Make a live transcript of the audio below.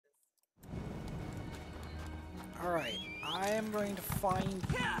Alright, I am going to find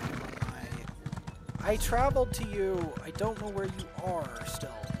you. I traveled to you. I don't know where you are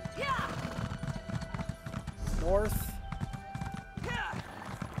still. North.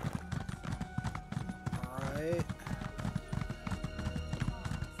 Alright.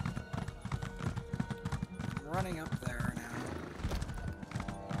 I'm running up there now.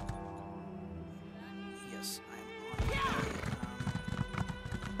 Yes, I'm on the way.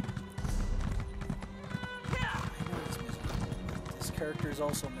 I know it's miserable, but this character is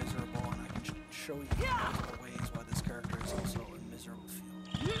also miserable, and I can show you multiple ways why this character is also a miserable feel.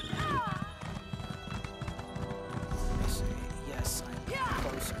 I say, yes, I'm getting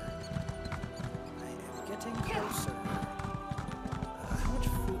closer. I am getting closer. How much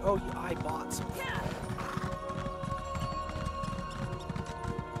food? Oh, I bought some food.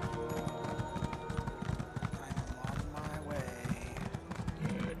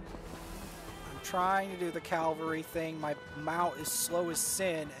 Trying to do the cavalry thing. My mount is slow as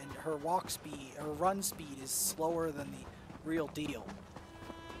sin, and her run speed is slower than the real deal.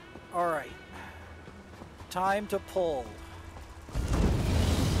 Alright. Time to pull.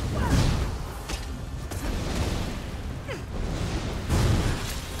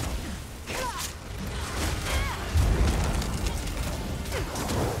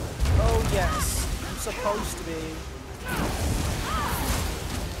 Oh yes, I'm supposed to be.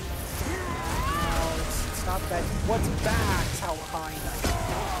 Not that what's back is how behind I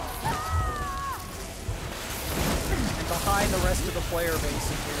am. And behind the rest of the player base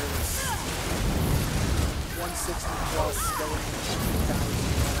in here is 160 plus going to 2,000.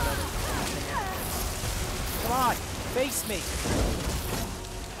 Come on, face me.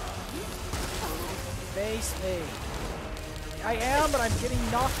 Face me. I am, but I'm getting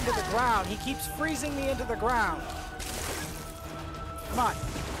knocked into the ground. He keeps freezing me into the ground. Come on,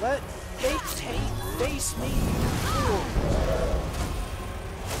 face me, fool.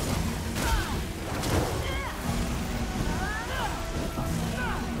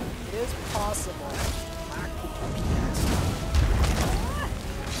 It is possible. Black people can't.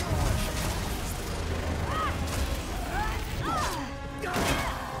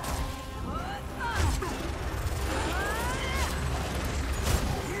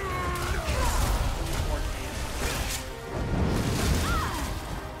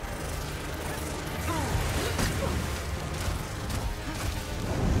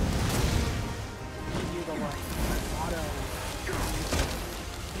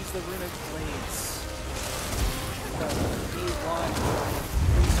 The runic blades. The E1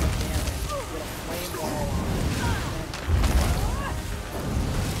 increase the damage, get a flame ball on.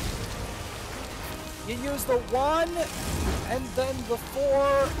 You use the 1, and then the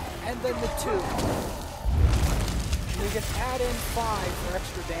 4, and then the 2. You can add in 5 for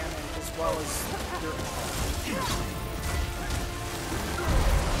extra damage as well as your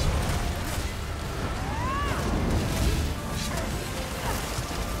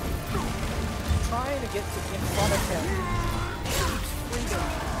trying to get in front of him. He keeps freezing.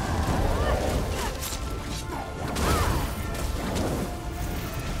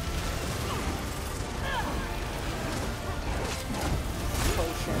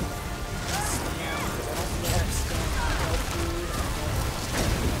 Potion. Stand, because I don't yet stand no food.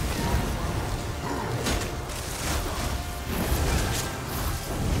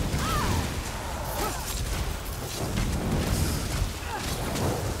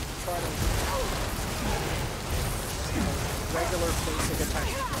 Try to regular basic attack.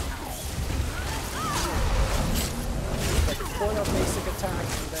 Like pull a basic attack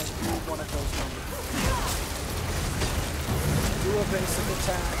and then do one of those numbers. Do a basic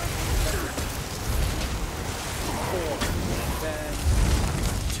attack, then 4, then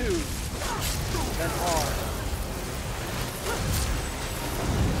 2, then R.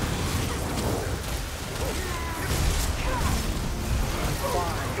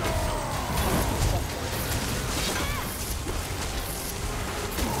 5.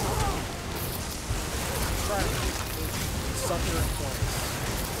 Sucker in place.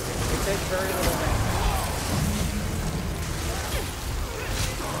 They take very little damage.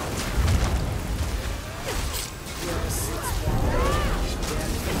 Yes, it's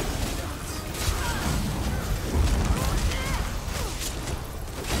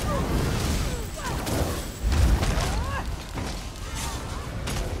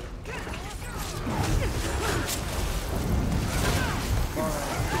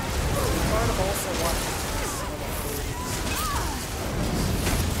Alright. Part of also watching this.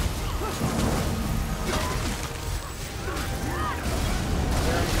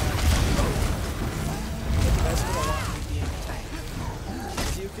 That's what I want me being a tank.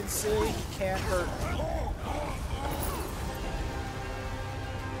 As you can see, he can't hurt me.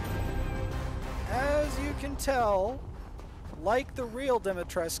 As you can tell, like the real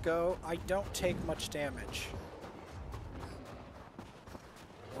Dimitrescu, I don't take much damage.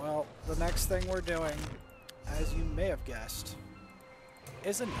 Well, the next thing we're doing, as you may have guessed,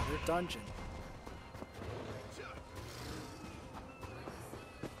 is another dungeon.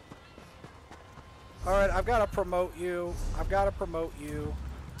 Alright, I've got to promote you. I've got to promote you.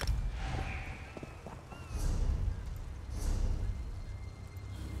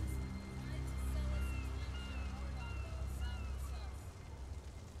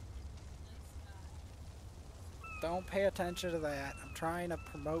 Don't pay attention to that. I'm trying to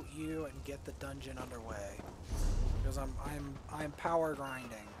promote you and get the dungeon underway. Because I'm power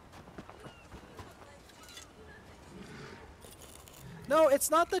grinding. No, it's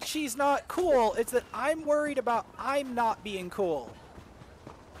not that she's not cool, it's that I'm worried about I'm not being cool.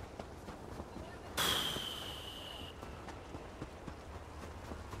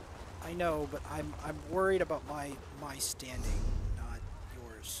 I know, but I'm worried about my standing, not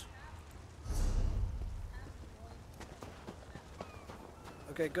yours.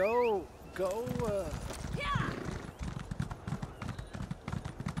 Okay, go.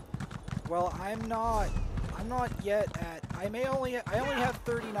 Well, I'm not yet at. I only have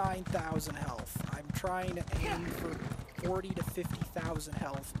 39,000 health. I'm trying to aim for 40 to 50,000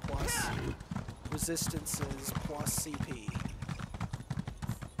 health plus resistances plus CP.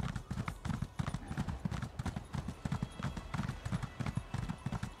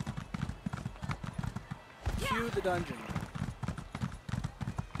 Cue the dungeon.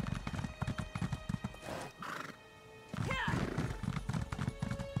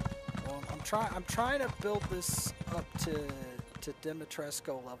 I'm trying to build this up to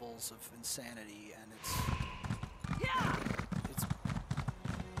Dimitrescu levels of insanity, and it's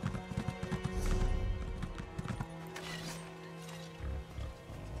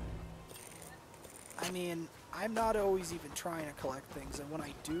I mean, I'm not always even trying to collect things, and when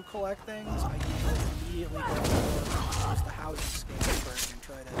I do collect things, I usually immediately go to use the housing scapegoat and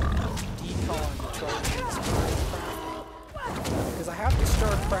try to decon and try to get some crafting. Because I have to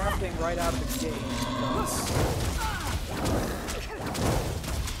start crafting right out of the gate.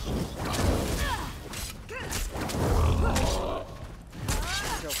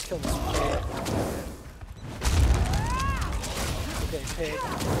 Go kill this pig. Okay, pig.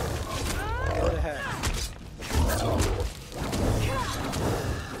 Go to heck.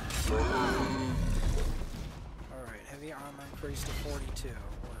 Alright, heavy armor increased to 42.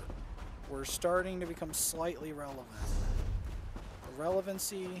 We're starting to become slightly relevant.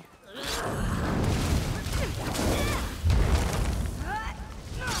 Relevancy.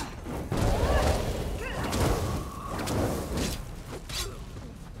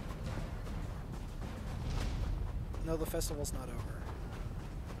 No, the festival's not over.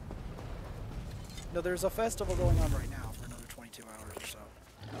 No, there's a festival going on right now for another 22 hours or so.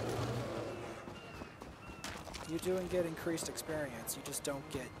 You do and get increased experience, you just don't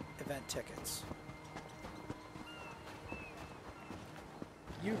get event tickets.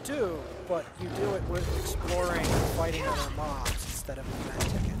 You do, but you do it with exploring and fighting other mobs instead of event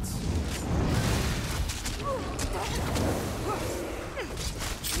tickets.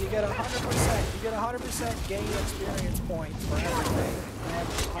 You get 100%. You get 100% gain experience points for everything, and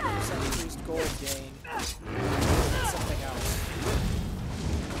 100% increased gold gain. And something else.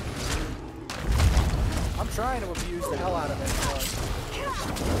 I'm trying to abuse the hell out of it, but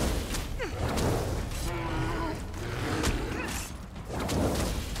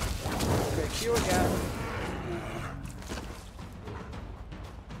okay, Q again.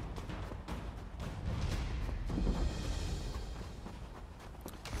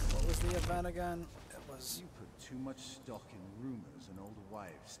 What was the event again? It was. You put too much stock in rumors and old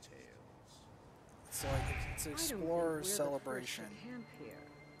wives' tales. It's like it's an explorer celebration.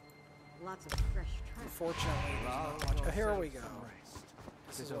 Lots of fresh tracks. Unfortunately, there's not much. Oh, here we go.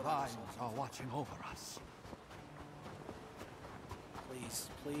 This is what I are watching over us. Please,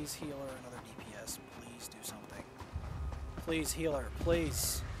 please heal her another DPS. Please do something. Please heal her.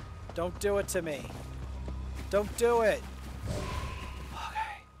 Please. Don't do it to me. Don't do it.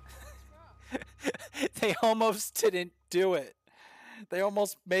 Okay. They almost didn't do it. They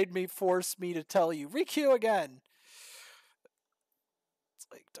almost made me force me to tell you. Requeue again. It's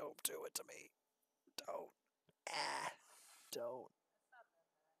like, don't do it to me. Don't. Don't.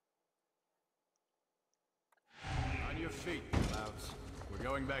 On your feet, Clouds. We're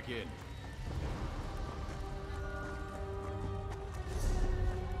going back in.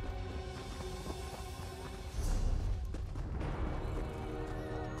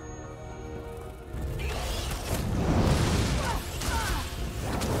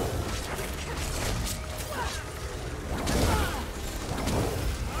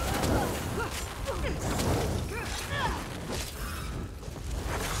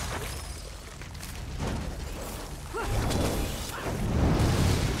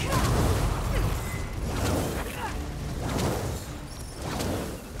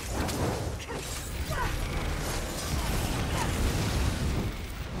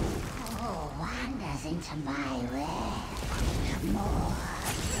 into my web. More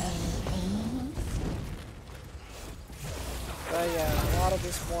babies. But yeah, a lot of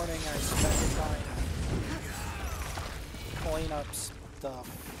this morning I spent trying to clean up stuff.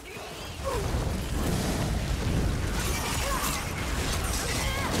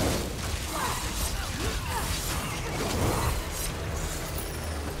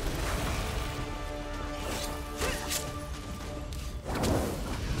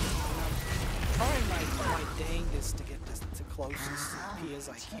 Trying my dangest to get this to closest CP as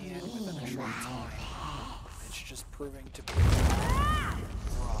I can within a short time. It's just proving to be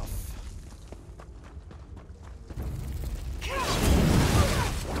rough.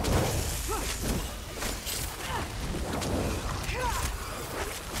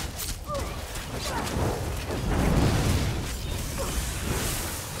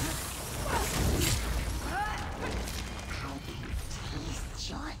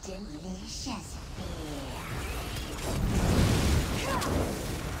 Delicious beer.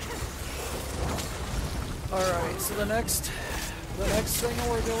 Alright, so the next thing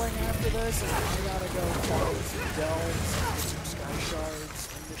we're doing after this is I gotta go find some delves and get some sky shards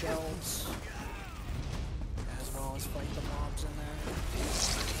in the delves. As well as fight the mobs in there.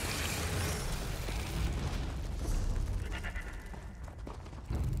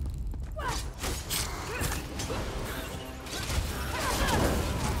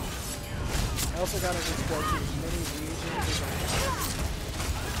 I also gotta just go through as many regions as I can.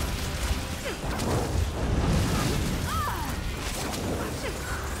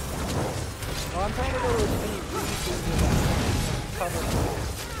 Well, I'm trying to go to as many regions as I can cover them.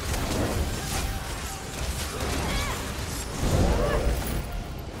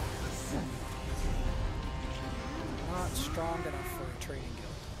 Not strong enough for a trading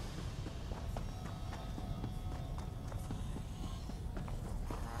guild.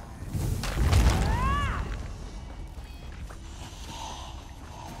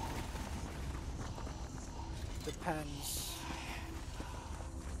 Depends.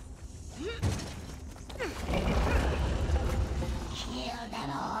 Kill them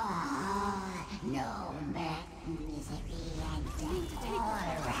all. No misery and death all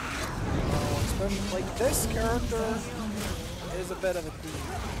around. Oh, especially like this character is a bit of a thief.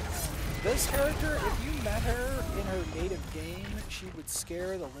 This character, if you met her in her native game, she would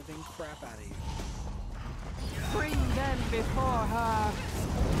scare the living crap out of you. Bring them before her.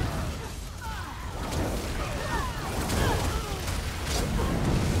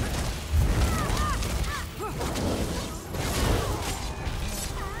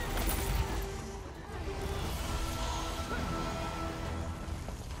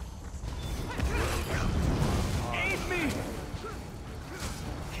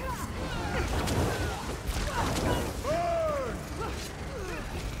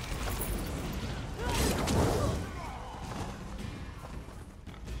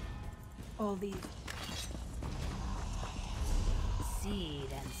 All these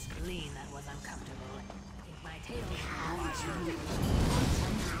seed and spleen that was uncomfortable. If my tail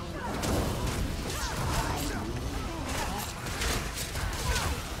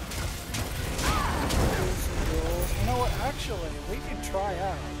You know what? Actually, we can try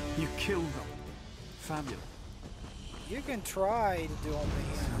out. You killed them. Fabulous. You can try to dual me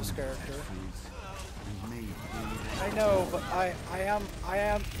on this character. And me. I know, but I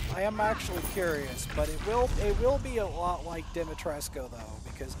am actually curious. But it will be a lot like Dimitrescu though,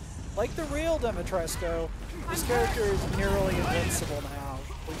 because like the real Dimitrescu, this character is nearly invincible now.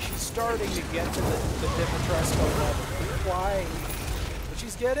 When she's starting to get to the Dimitrescu level, it's flying, but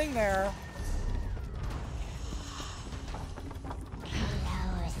she's getting there.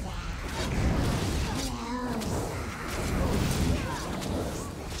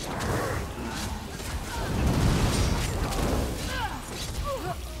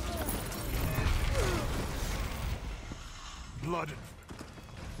 Blood.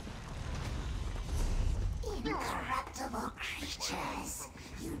 Incorruptible creatures.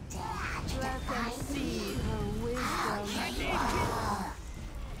 You dare to let them defy see me. her wisdom.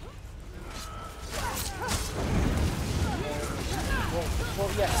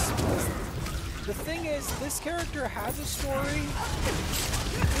 Well, yes. The thing is, this character has a story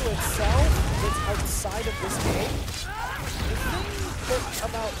to itself that's outside of this game. The thing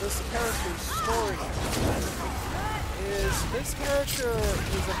about this character's story is this character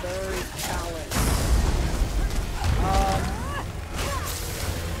is a very callous,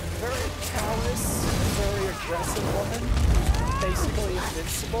 very aggressive woman who's basically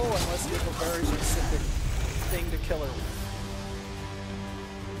invincible unless you have a very specific thing to kill her with.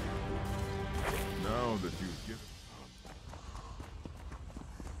 Now that you've given...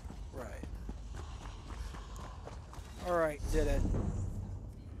 Right. Alright, did it.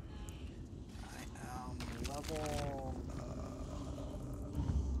 I am level...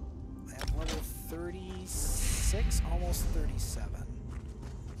 I am level 36, almost 37.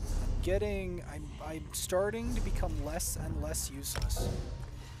 I'm starting to become less and less useless.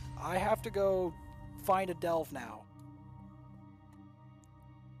 I have to go find a delve now.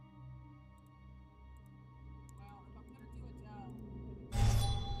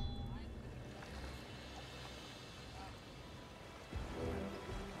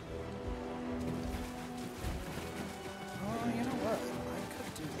 Oh, you know what? I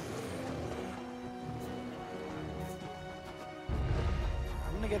could do that.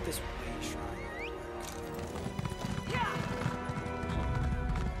 I'm gonna get this way shrine real quick.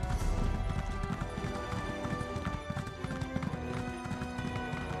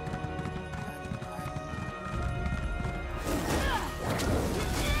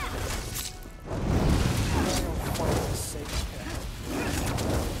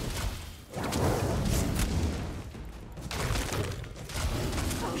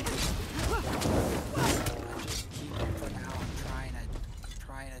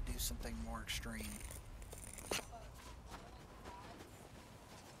 Something more extreme.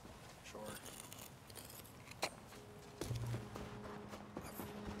 Sure.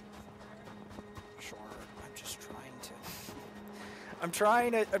 Sure. I'm just trying to. I'm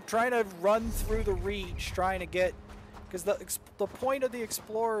trying to run through the reach, trying to get, because the point of the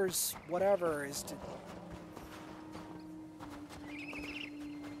explorers, whatever, is to.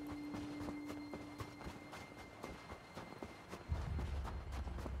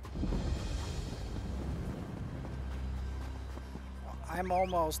 I'm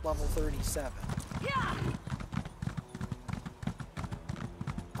almost level 37.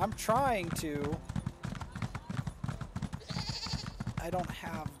 I'm trying to. I don't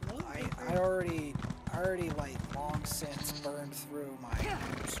have. I already like long since burned through my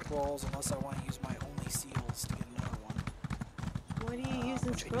scrolls unless I want to use my only seals to get another one. What are you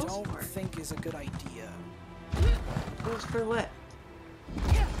using Which I scrolls don't for? think is a good idea. Scrolls for what?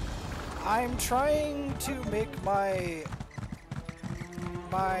 I'm trying to make my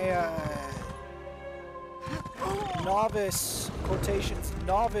novice, quotations,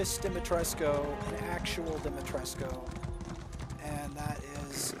 novice Dimitrescu an actual Dimitrescu. And that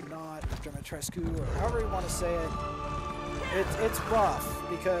is not Dimitrescu, or however you want to say it. It's rough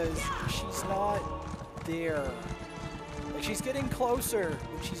because she's not there. Like, she's getting closer,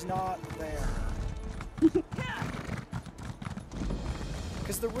 but she's not there.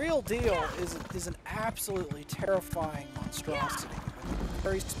 Because the real deal is an absolutely terrifying monstrosity with a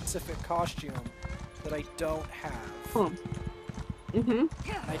very specific costume that I don't have. Mm-hmm. And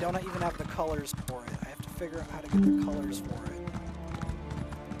I don't even have the colors for it. I have to figure out how to get the colors for it.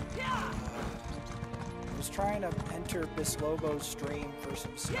 I was trying to enter Bislobo's stream for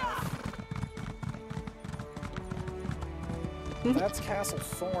some stuff. That's Castle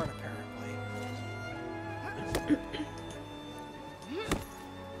Thorn, apparently.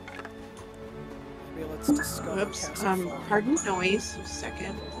 Maybe let's discover Oops. Castle Thorn. Pardon noise. A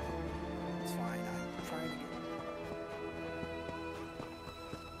second. It's fine. I'm trying to get...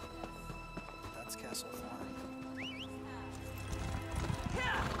 That's Castle Thorn.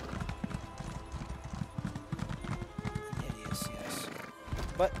 Hideous, yes.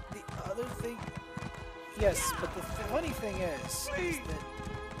 But the other thing... Yes, but the funny thing is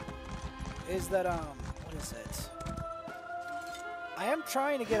that, what is it? I am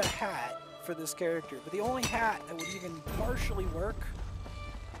trying to get a hat for this character, but the only hat that would even partially work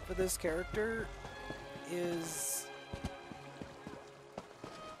for this character is...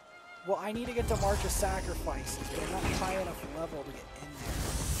 Well, I need to get to March of Sacrifices, but I'm not high enough level to get in there.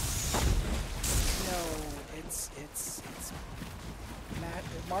 No, it's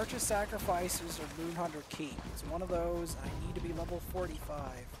March of Sacrifices or Moonhunter Keep. It's one of those, and I need to be level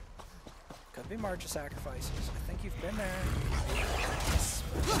 45. Could be March of Sacrifices. I think you've been there. Yes.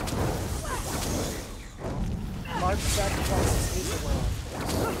 March of Sacrifices is a world.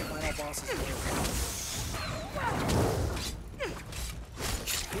 The final boss is a werewolf.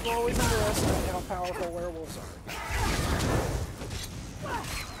 People always underestimate how powerful werewolves are.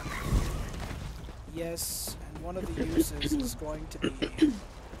 Yes, and one of the uses is going to be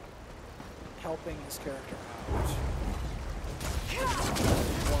helping this character out.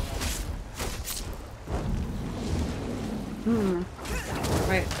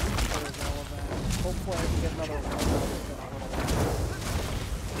 Right. Hopefully I can get another one.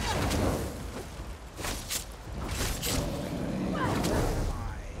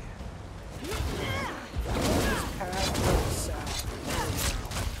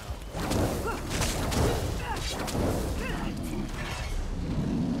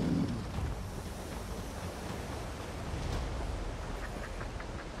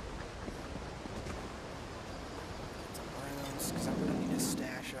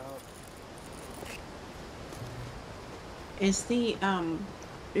 Is the are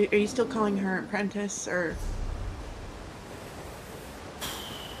you still calling her apprentice or?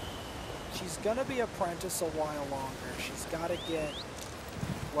 She's gonna be apprentice a while longer. She's gotta get,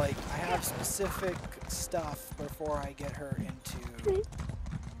 like, I have specific stuff before I get her into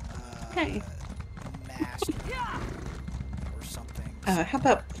Okay. master or something. How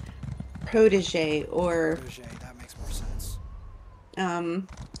about protege or Protege, that makes more sense.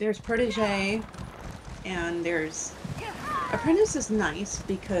 there's protege and there's apprentice is nice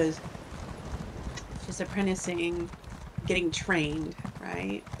because she's apprenticing, getting trained,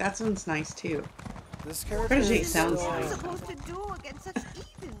 right? That sounds nice too. This character Protege is sounds still, nice. supposed to do against such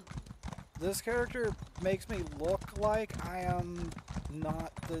evil? this character makes me look like I am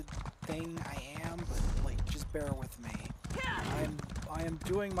not the thing I am, but like, just bear with me. I am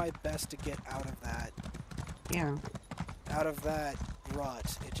doing my best to get out of that Yeah.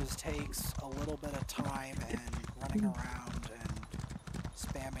 rut. It just takes a little bit of time and running around and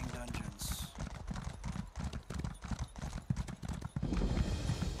spamming dungeons.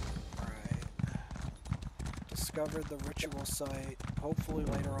 Alright. Discovered the ritual site. Hopefully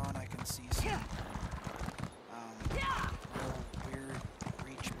later on I can see some real weird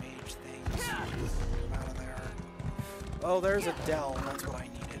reach mage things come out of there. Oh, there's a Dell. That's what I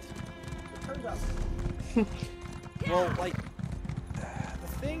needed. Well, like, the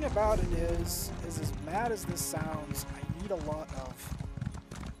thing about it is as mad as this sounds, I need a lot of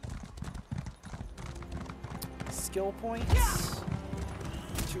skill points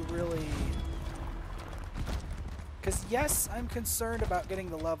to really... Because yes, I'm concerned about getting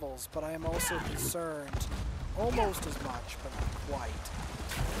the levels, but I am also concerned, almost as much, but not quite,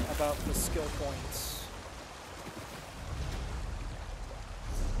 about the skill points.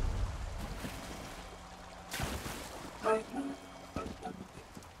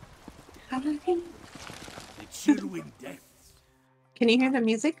 Can you hear the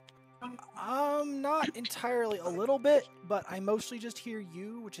music? Not entirely, a little bit, but I mostly just hear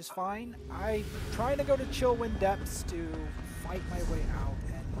you, which is fine. I'm trying to go to Chillwind Depths to fight my way out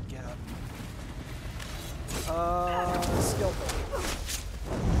and get a skill point.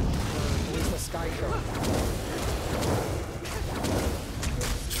 Or at least a sky shard.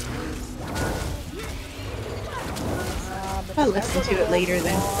 I'll listen to it later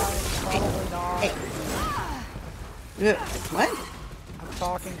then. Probably not. Hey. What? I'm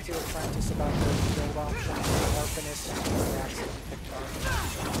talking to Apprentice about the build option for Arcanist. I accidentally picked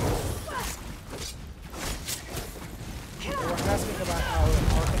Arcanist. They were asking about how an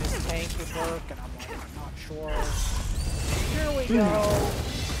Arcanist tank would work, and I'm like, I'm not sure. Here we go.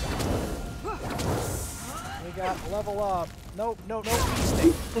 We got level up. Nope, no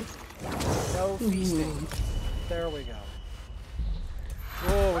feasting. No feasting. There we go.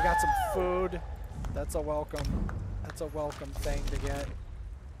 Oh, we got some food. That's a welcome thing to get.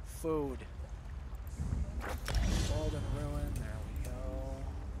 Food. Golden Ruin, there we go.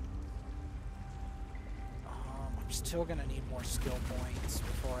 I'm still gonna need more skill points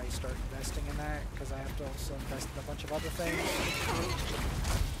before I start investing in that, because I have to also invest in a bunch of other things.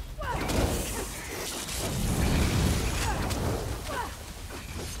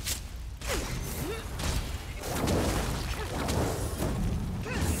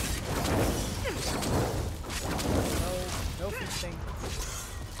 No feasting.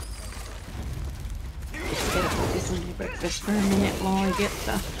 Just get up to some breakfast for a minute while I get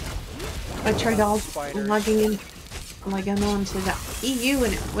the. I tried logging on to the EU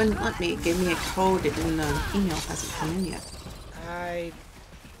and it wouldn't let me. It gave me a code and the email hasn't come in yet. I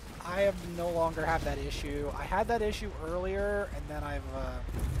have no longer have that issue. I had that issue earlier, and then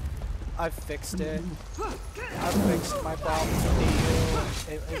I've fixed it. I've fixed my problems with the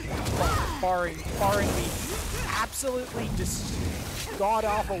EU, barring the absolutely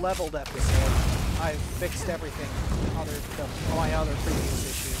god-awful level deficit. I've fixed everything my other previous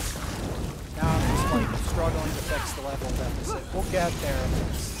issues. Now I'm just like struggling to fix the level deficit. We'll get there.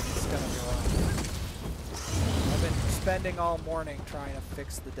 It's gonna be rough. I've been spending all morning trying to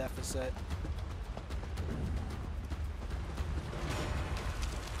fix the deficit.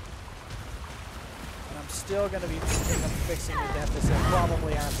 And I'm still going to be thinking of fixing the deficit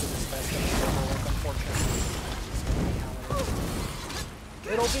probably after this festival is over with, unfortunately. It's going to be how it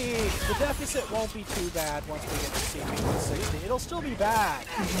is. The deficit won't be too bad once we get to CP160. It'll still be bad,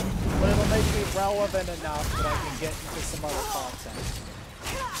 but it'll make me relevant enough that I can get into some other content.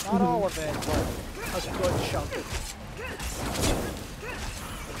 Not all of it, but a good chunk of it.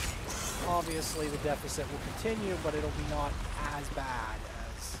 Obviously, the deficit will continue, but it'll be not as bad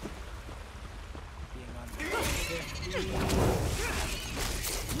as being under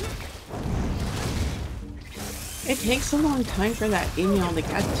 50. It takes a long time for that email to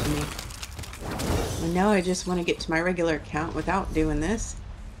get to me. And now I just want to get to my regular account without doing this.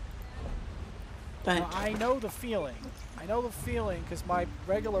 But Now, I know the feeling. I know the feeling because my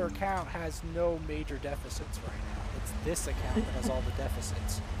regular account has no major deficits right now. It's this account that has all the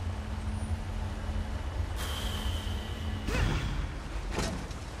deficits.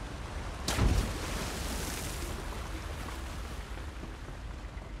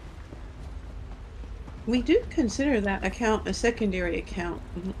 we do consider that account a secondary account,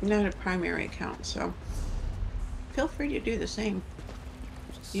 not a primary account, so feel free to do the same.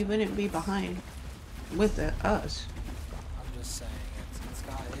 You wouldn't be behind with us. I'm just saying, it's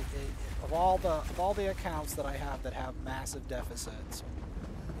got of all the accounts that I have that have massive deficits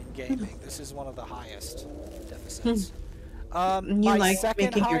in gaming, this is one of the highest deficits. You My like second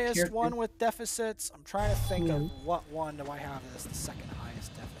making your highest character. one with deficits, I'm trying to think of what one do I have as the second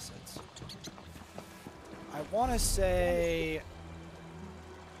highest deficits. I want to say,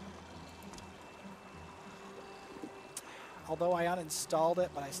 although I uninstalled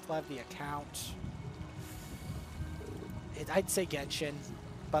it, but I still have the account. I'd say Genshin,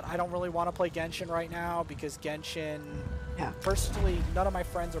 but I don't really want to play Genshin right now because Genshin, personally, none of my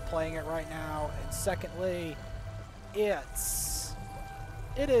friends are playing it right now, and secondly, it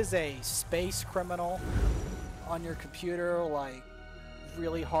is a space criminal on your computer, like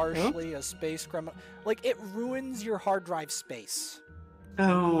really harshly a space criminal. Like it ruins your hard drive space.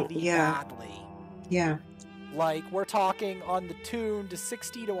 Oh, really yeah. badly. Yeah. Like we're talking on the tune to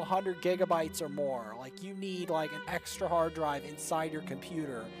 60 to 100 gigabytes or more. Like you need like an extra hard drive inside your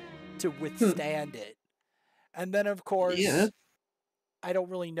computer to withstand it. And then of course, I don't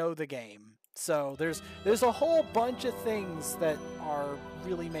really know the game. So there's a whole bunch of things that are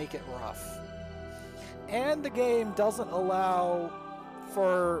really make it rough. And the game doesn't allow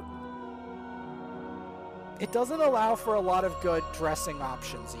for a lot of good dressing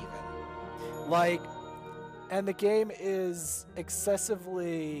options even. Like, and the game is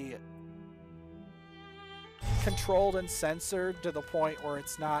excessively controlled and censored to the point where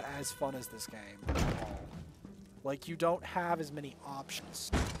it's not as fun as this game at all. Like, you don't have as many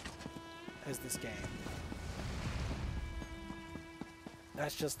options as this game.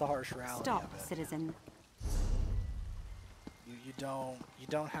 That's just the harsh reality of it. Citizen. You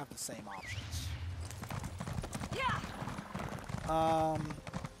don't have the same options. I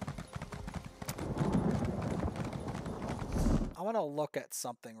want to look at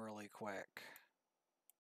something really quick.